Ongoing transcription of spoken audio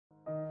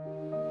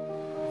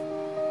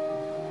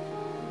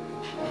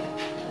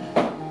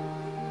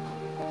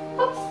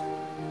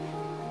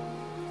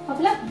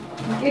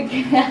Good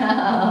girl,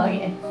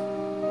 yes.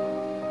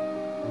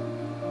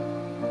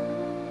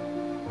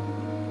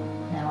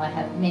 Now I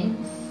have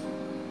mince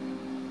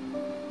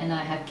and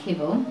I have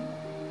kibble.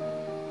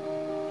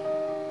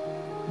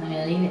 I'm going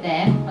to leave it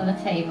there on the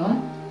table.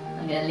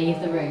 I'm going to leave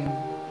the room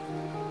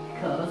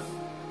because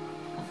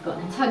I've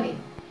forgotten a tuggy.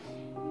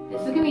 This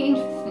is going to be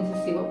interesting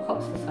to see what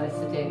Pops decides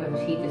to do, whether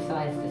she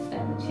decides to stay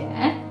in the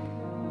chair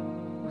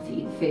or to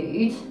eat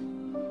food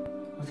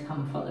or to come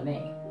and follow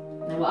me.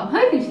 Now what I'm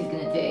hoping she's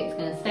going to do is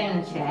going to stay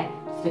in the chair,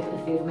 just look at the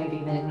food, maybe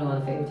even ignore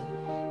the food.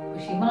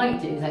 What she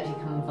might do is actually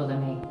come and follow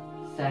me.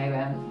 So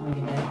I'm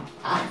going to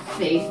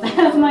see, so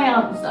that's my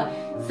answer.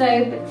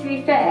 So, but to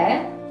be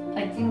fair,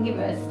 I didn't give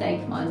her a stay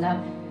command.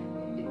 Now,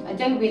 I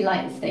don't really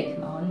like the stay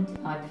command.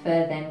 I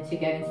prefer them to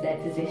go into their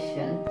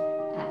position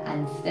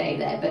and stay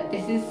there. But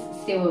this is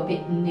still a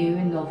bit new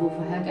and novel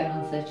for her, going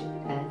onto the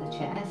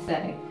chair. So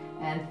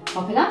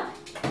hop it up.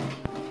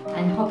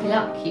 And hop it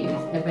up cue is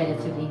a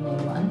relatively new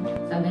one.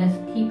 So I'm going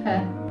to keep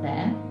her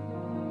there.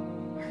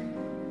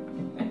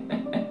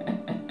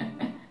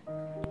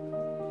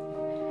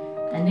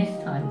 And this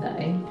time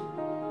though,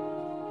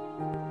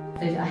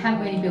 so I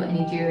haven't really built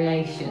any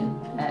duration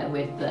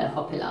with the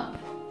hop it up.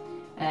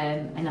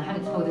 And I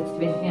haven't told her to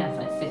do anything else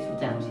like sit or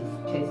down. She's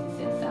chosen to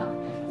sit herself.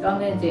 So what I'm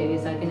going to do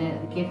is I'm going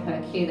to give her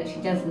a cue that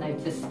she does know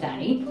to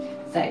stay.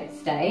 So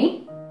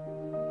stay,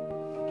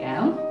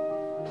 go.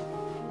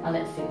 Now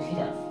let's see what she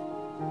does.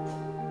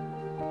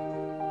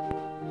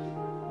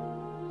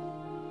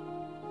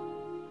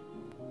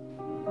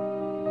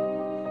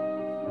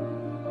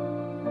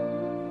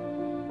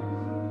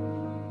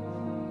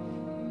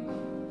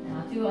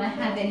 Now do I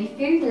have any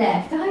food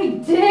left? I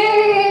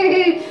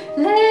do!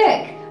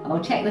 Look!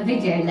 I'll check the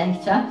video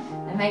later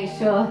and make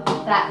sure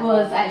that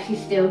was actually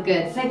still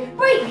good. So,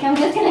 right, okay, I'm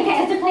just going to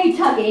get her to play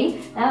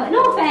tuggy. Now, in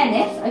all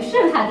fairness, I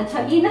should have had the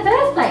tuggy in the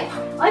first place.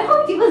 I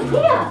thought it was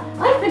here.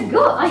 I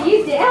forgot I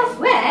used it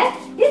elsewhere.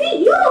 Is it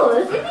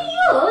yours? Is it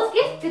yours?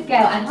 Yes, good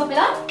girl. And hop it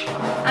up.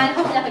 And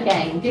hop it up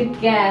again. Good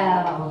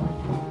girl.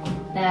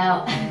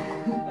 Now,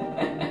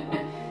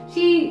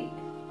 she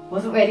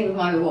wasn't ready with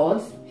my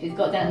rewards. She's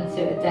got down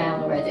to a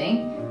down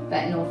already.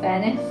 But in all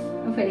fairness,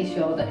 I'm pretty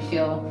sure that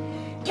she'll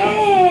get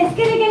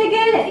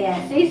it.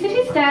 Yeah, see, so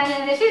she's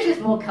standing there, she's just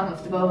more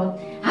comfortable.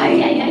 Oh,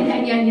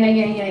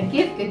 yeah.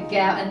 Give, good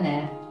girl, and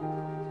there.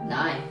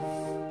 Nice.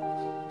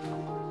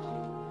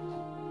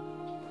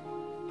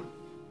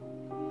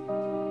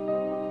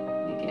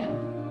 Good girl.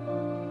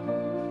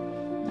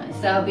 Nice.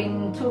 So I've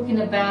been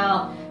talking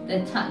about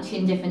the touch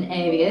in different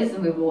areas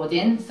and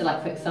rewarding. So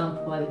like, for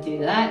example, I would do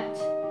that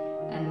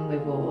and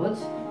reward.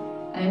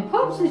 And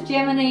Pops is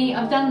generally,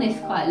 I've done this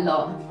quite a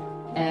lot.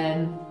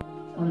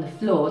 On the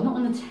floor, not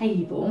on the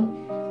table.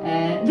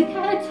 Look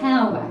at her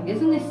towel rag.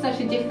 Isn't this such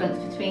a difference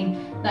between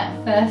that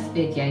first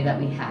video that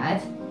we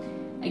had?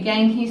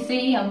 Again, can you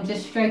see I'm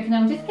just stroking,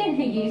 I'm just getting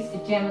her used to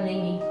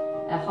generally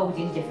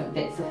holding different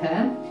bits of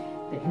her.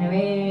 Look in her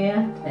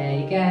ear, there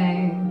you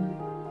go.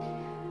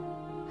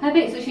 Her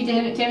bits that she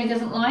generally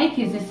doesn't like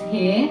is this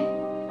here.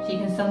 She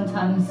can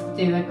sometimes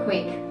do a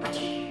quick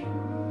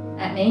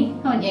at me,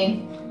 can't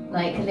you?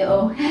 Like a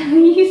little, how are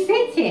you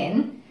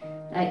sitting?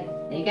 Like,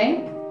 there you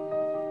go.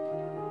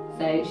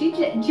 So she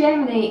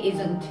generally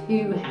isn't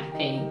too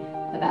happy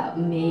about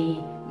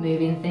me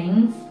moving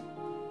things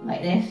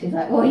like this. She's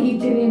like, what are you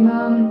doing,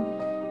 Mum?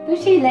 But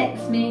she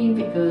lets me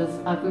because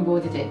I've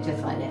rewarded it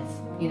just like this.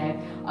 You know,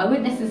 I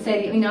wouldn't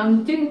necessarily, you know,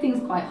 I'm doing things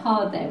quite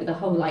hard there with the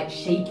whole like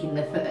shaking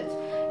the foot.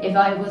 If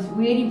I was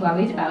really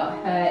worried about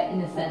her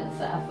in the sense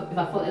that if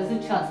I thought there was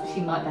a chance that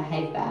she might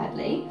behave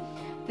badly,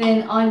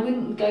 then I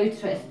wouldn't go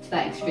to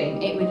that extreme.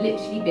 It would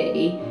literally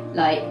be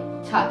like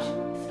touch,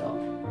 stop,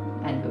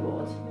 and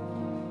reward.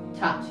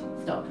 Touch,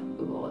 stop,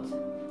 reward.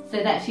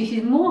 So that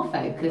she's more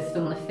focused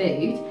on the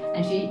food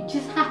and she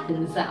just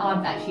happens that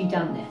I've actually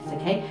done this,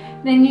 okay?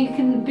 Then you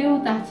can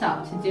build that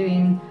up to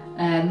doing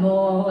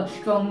more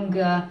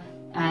stronger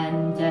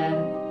and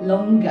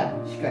longer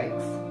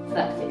strokes for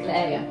that particular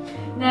area.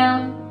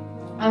 Now,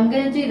 I'm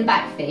going to do the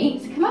back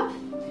feet. So come up.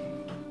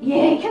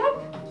 Yeah, come up.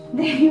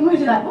 There you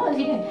would like, what are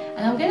you doing?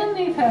 And I'm going to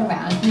move her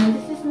around. Now,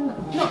 this is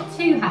not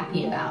too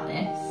happy about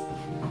this.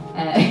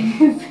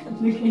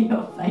 Look at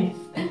your face.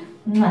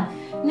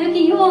 Look at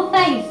your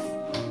face.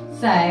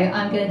 So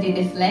I'm going to do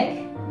this leg.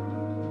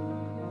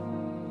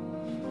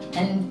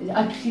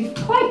 And she's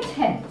quite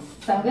tense.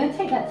 So I'm going to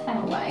take that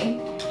tail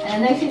away. And I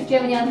know she's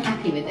generally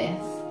unhappy with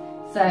this.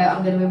 So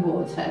I'm going to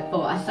reward her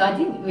for it. So I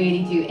didn't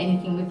really do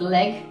anything with the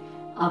leg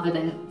other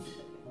than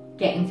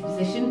get into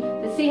position.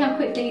 But see how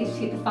quickly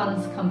the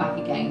fun's come back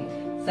again.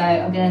 So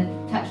I'm going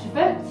to touch the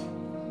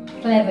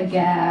foot. Clever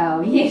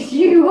girl. Yes,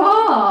 you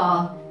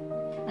are.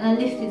 And I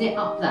lifted it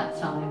up that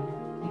time.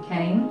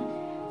 Okay.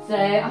 So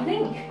I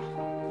think,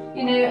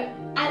 you know,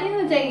 at the end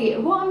of the day,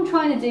 what I'm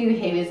trying to do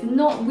here is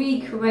not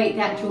recreate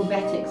the actual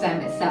vet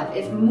exam itself.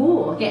 It's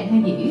more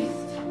getting her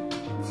used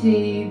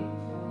to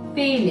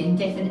feeling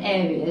different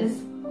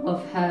areas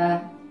of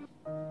her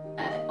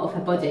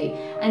body.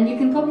 And you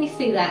can probably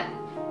see that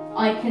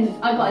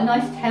I've got a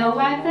nice tail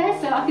wag there,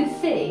 so I can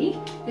see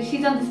that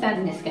she's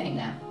understanding this game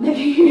now.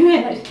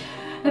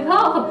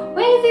 Apart from,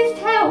 where's this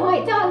tail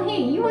right down here?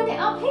 You want it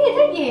up here,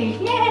 don't you?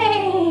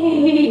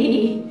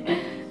 Yay!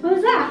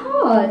 Was that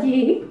hard,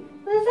 you?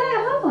 Was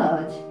that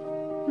hard?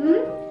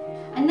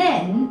 And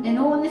then, in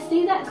all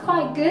honesty, that's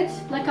quite good.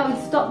 Like, I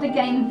would stop the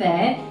game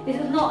there. This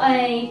is not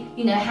a,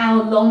 you know,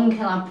 how long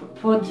can I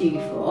prod you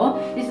for?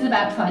 This is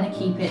about trying to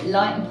keep it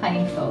light and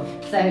painful.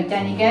 So,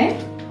 down you go.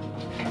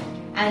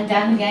 And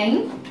down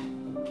again.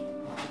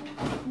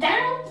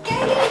 Down,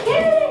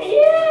 again,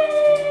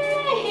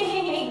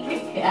 yay!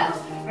 Good girl.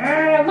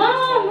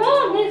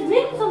 Mom, there's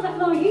mints on the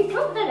floor. You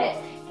dropped it.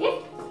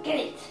 Get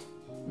it.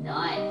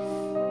 Nice.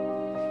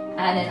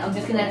 And then I'm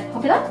just gonna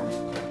pop it up.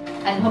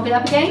 And hop it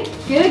up again.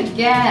 Good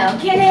girl.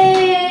 Get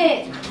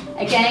it!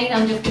 Again,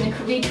 I'm just going to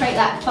recreate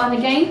that fun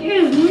again.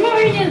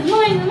 It's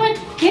mine.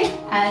 Get it.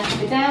 And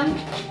put it down.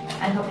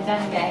 And hop it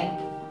down again.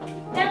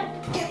 Down.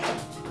 Get it.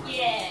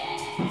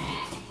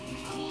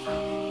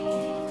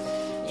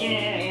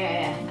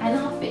 Yeah. And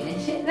I'll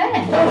finish it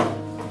there.